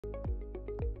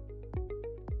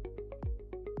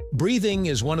Breathing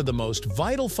is one of the most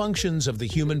vital functions of the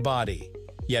human body,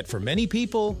 yet for many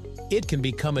people, it can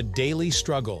become a daily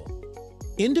struggle.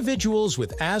 Individuals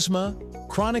with asthma,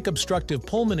 chronic obstructive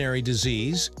pulmonary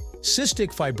disease,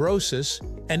 cystic fibrosis,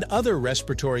 and other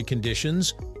respiratory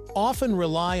conditions often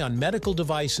rely on medical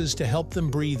devices to help them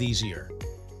breathe easier.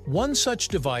 One such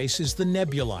device is the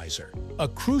nebulizer, a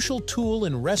crucial tool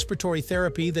in respiratory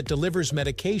therapy that delivers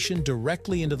medication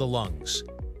directly into the lungs.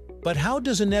 But how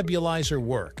does a nebulizer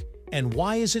work, and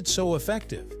why is it so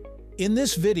effective? In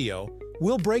this video,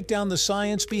 we'll break down the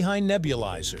science behind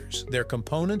nebulizers, their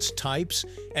components, types,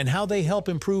 and how they help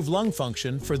improve lung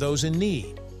function for those in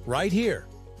need, right here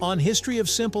on History of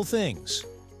Simple Things.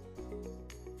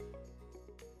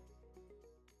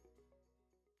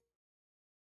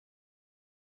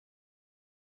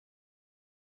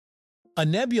 A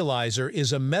nebulizer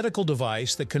is a medical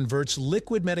device that converts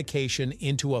liquid medication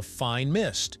into a fine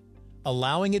mist,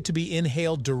 allowing it to be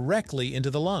inhaled directly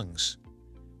into the lungs.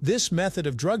 This method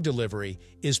of drug delivery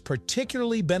is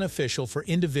particularly beneficial for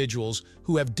individuals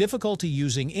who have difficulty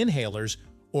using inhalers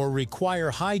or require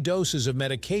high doses of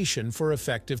medication for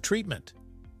effective treatment.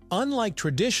 Unlike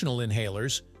traditional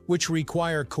inhalers, which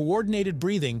require coordinated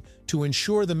breathing to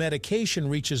ensure the medication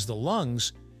reaches the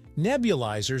lungs,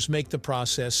 nebulizers make the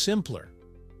process simpler.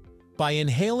 By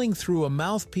inhaling through a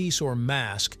mouthpiece or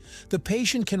mask, the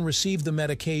patient can receive the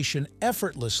medication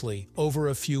effortlessly over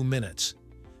a few minutes.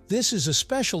 This is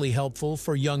especially helpful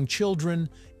for young children,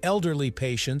 elderly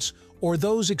patients, or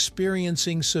those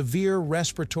experiencing severe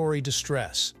respiratory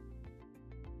distress.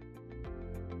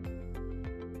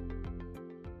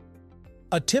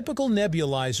 A typical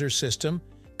nebulizer system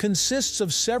consists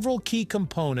of several key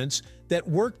components that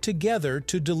work together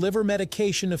to deliver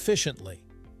medication efficiently.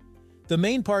 The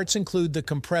main parts include the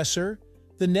compressor,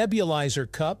 the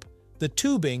nebulizer cup, the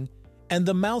tubing, and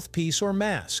the mouthpiece or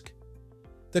mask.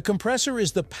 The compressor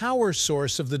is the power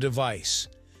source of the device,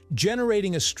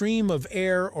 generating a stream of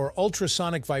air or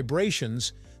ultrasonic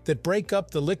vibrations that break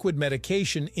up the liquid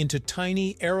medication into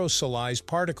tiny aerosolized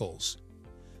particles.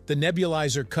 The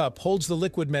nebulizer cup holds the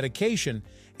liquid medication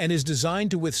and is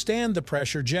designed to withstand the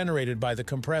pressure generated by the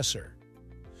compressor.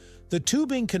 The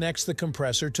tubing connects the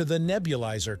compressor to the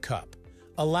nebulizer cup,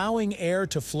 allowing air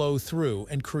to flow through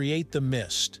and create the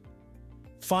mist.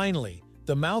 Finally,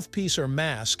 the mouthpiece or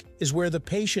mask is where the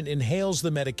patient inhales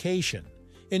the medication,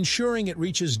 ensuring it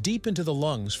reaches deep into the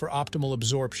lungs for optimal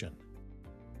absorption.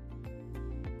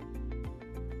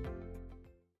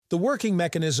 The working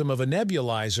mechanism of a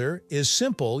nebulizer is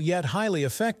simple yet highly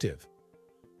effective.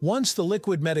 Once the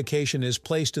liquid medication is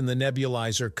placed in the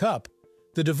nebulizer cup,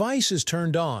 the device is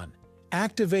turned on,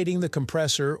 activating the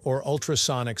compressor or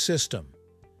ultrasonic system.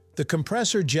 The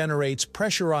compressor generates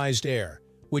pressurized air,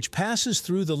 which passes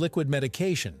through the liquid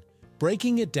medication,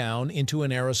 breaking it down into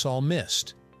an aerosol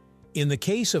mist. In the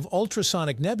case of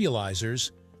ultrasonic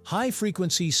nebulizers,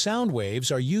 high-frequency sound waves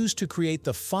are used to create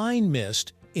the fine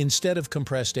mist instead of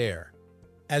compressed air.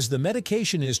 As the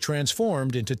medication is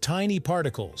transformed into tiny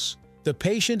particles, the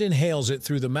patient inhales it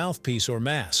through the mouthpiece or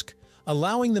mask,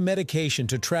 allowing the medication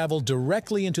to travel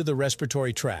directly into the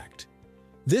respiratory tract.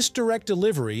 This direct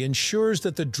delivery ensures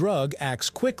that the drug acts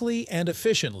quickly and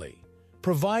efficiently,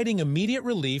 providing immediate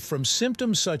relief from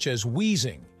symptoms such as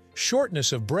wheezing,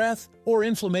 shortness of breath, or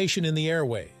inflammation in the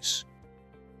airways.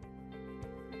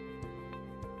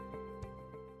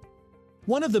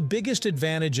 One of the biggest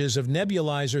advantages of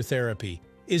nebulizer therapy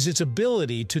is its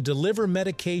ability to deliver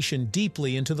medication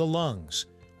deeply into the lungs,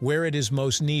 where it is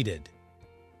most needed.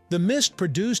 The mist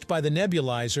produced by the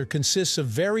nebulizer consists of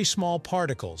very small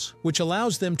particles, which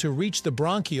allows them to reach the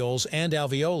bronchioles and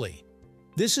alveoli.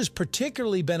 This is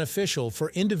particularly beneficial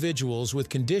for individuals with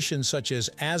conditions such as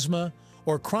asthma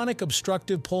or chronic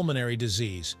obstructive pulmonary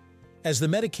disease, as the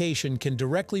medication can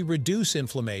directly reduce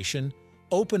inflammation,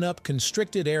 open up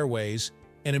constricted airways,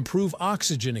 and improve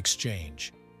oxygen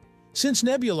exchange. Since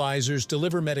nebulizers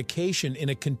deliver medication in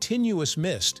a continuous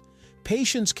mist,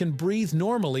 patients can breathe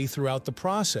normally throughout the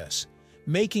process,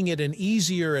 making it an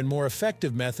easier and more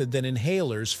effective method than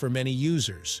inhalers for many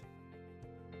users.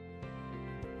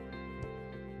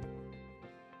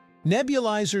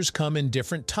 Nebulizers come in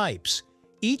different types,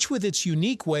 each with its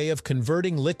unique way of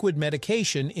converting liquid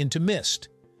medication into mist.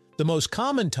 The most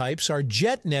common types are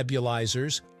jet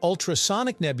nebulizers,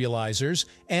 ultrasonic nebulizers,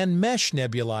 and mesh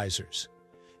nebulizers.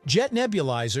 Jet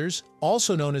nebulizers,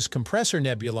 also known as compressor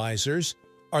nebulizers,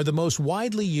 are the most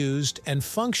widely used and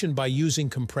function by using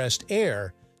compressed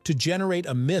air to generate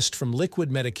a mist from liquid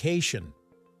medication.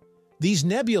 These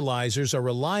nebulizers are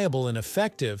reliable and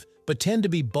effective, but tend to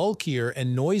be bulkier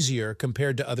and noisier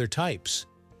compared to other types.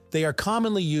 They are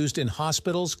commonly used in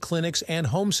hospitals, clinics, and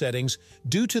home settings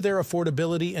due to their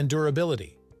affordability and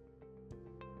durability.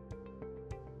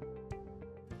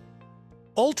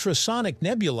 Ultrasonic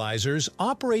nebulizers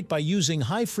operate by using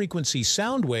high-frequency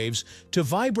sound waves to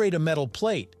vibrate a metal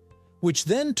plate, which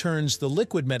then turns the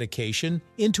liquid medication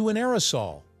into an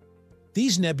aerosol.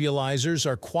 These nebulizers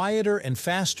are quieter and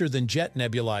faster than jet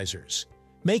nebulizers,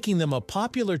 making them a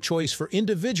popular choice for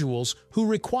individuals who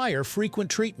require frequent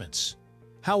treatments.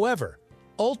 However,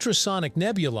 ultrasonic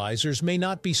nebulizers may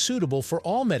not be suitable for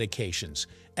all medications,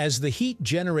 as the heat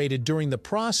generated during the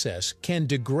process can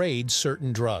degrade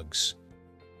certain drugs.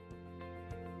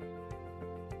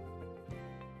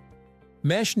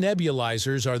 Mesh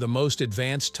nebulizers are the most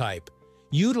advanced type,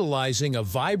 utilizing a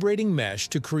vibrating mesh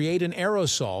to create an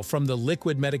aerosol from the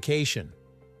liquid medication.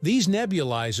 These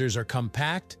nebulizers are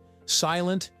compact,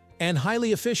 silent, and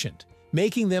highly efficient,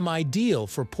 making them ideal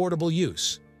for portable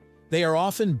use. They are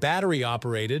often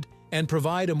battery-operated and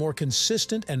provide a more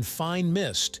consistent and fine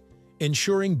mist,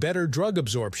 ensuring better drug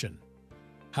absorption.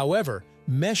 However,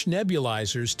 mesh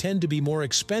nebulizers tend to be more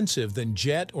expensive than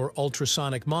jet or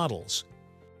ultrasonic models.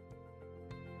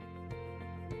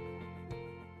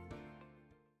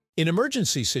 In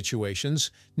emergency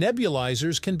situations,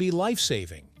 nebulizers can be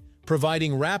life-saving,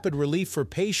 providing rapid relief for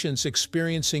patients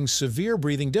experiencing severe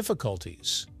breathing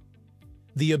difficulties.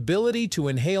 The ability to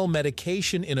inhale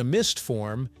medication in a mist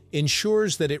form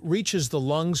ensures that it reaches the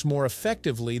lungs more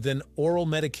effectively than oral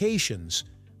medications,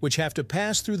 which have to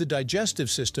pass through the digestive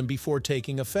system before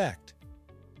taking effect.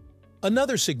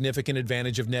 Another significant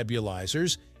advantage of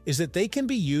nebulizers is that they can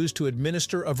be used to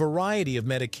administer a variety of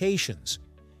medications,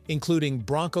 including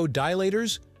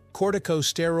bronchodilators,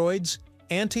 corticosteroids,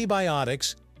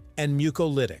 antibiotics, and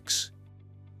mucolytics.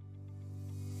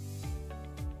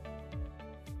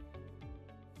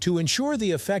 To ensure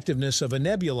the effectiveness of a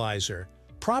nebulizer,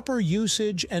 proper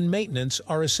usage and maintenance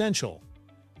are essential.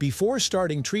 Before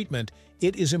starting treatment,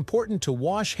 it is important to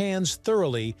wash hands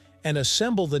thoroughly and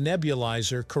assemble the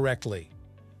nebulizer correctly.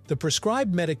 The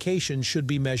prescribed medication should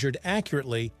be measured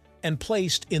accurately and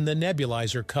placed in the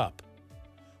nebulizer cup.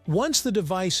 Once the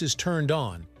device is turned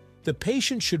on, the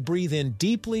patient should breathe in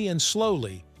deeply and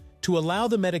slowly to allow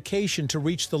the medication to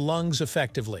reach the lungs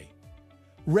effectively.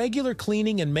 Regular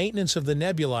cleaning and maintenance of the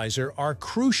nebulizer are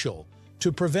crucial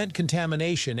to prevent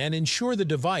contamination and ensure the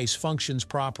device functions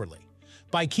properly.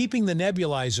 By keeping the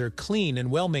nebulizer clean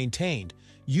and well-maintained,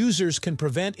 users can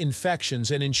prevent infections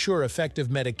and ensure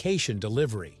effective medication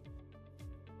delivery.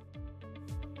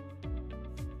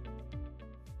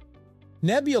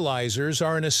 Nebulizers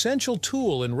are an essential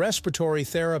tool in respiratory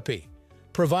therapy,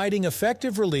 providing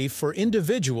effective relief for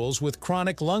individuals with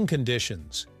chronic lung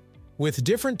conditions. With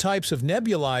different types of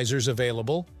nebulizers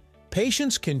available,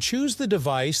 patients can choose the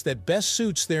device that best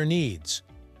suits their needs.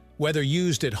 Whether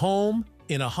used at home,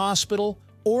 in a hospital,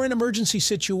 or in emergency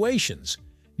situations,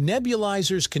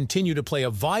 nebulizers continue to play a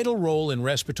vital role in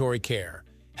respiratory care,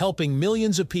 helping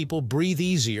millions of people breathe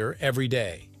easier every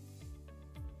day.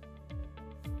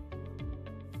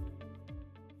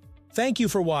 Thank you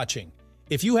for watching.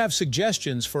 If you have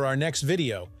suggestions for our next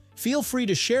video, feel free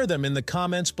to share them in the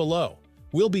comments below.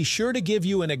 We'll be sure to give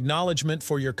you an acknowledgement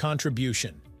for your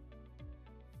contribution.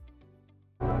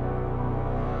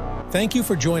 Thank you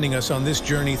for joining us on this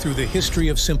journey through the history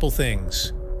of simple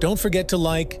things. Don't forget to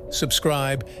like,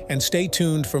 subscribe, and stay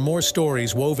tuned for more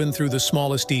stories woven through the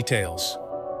smallest details.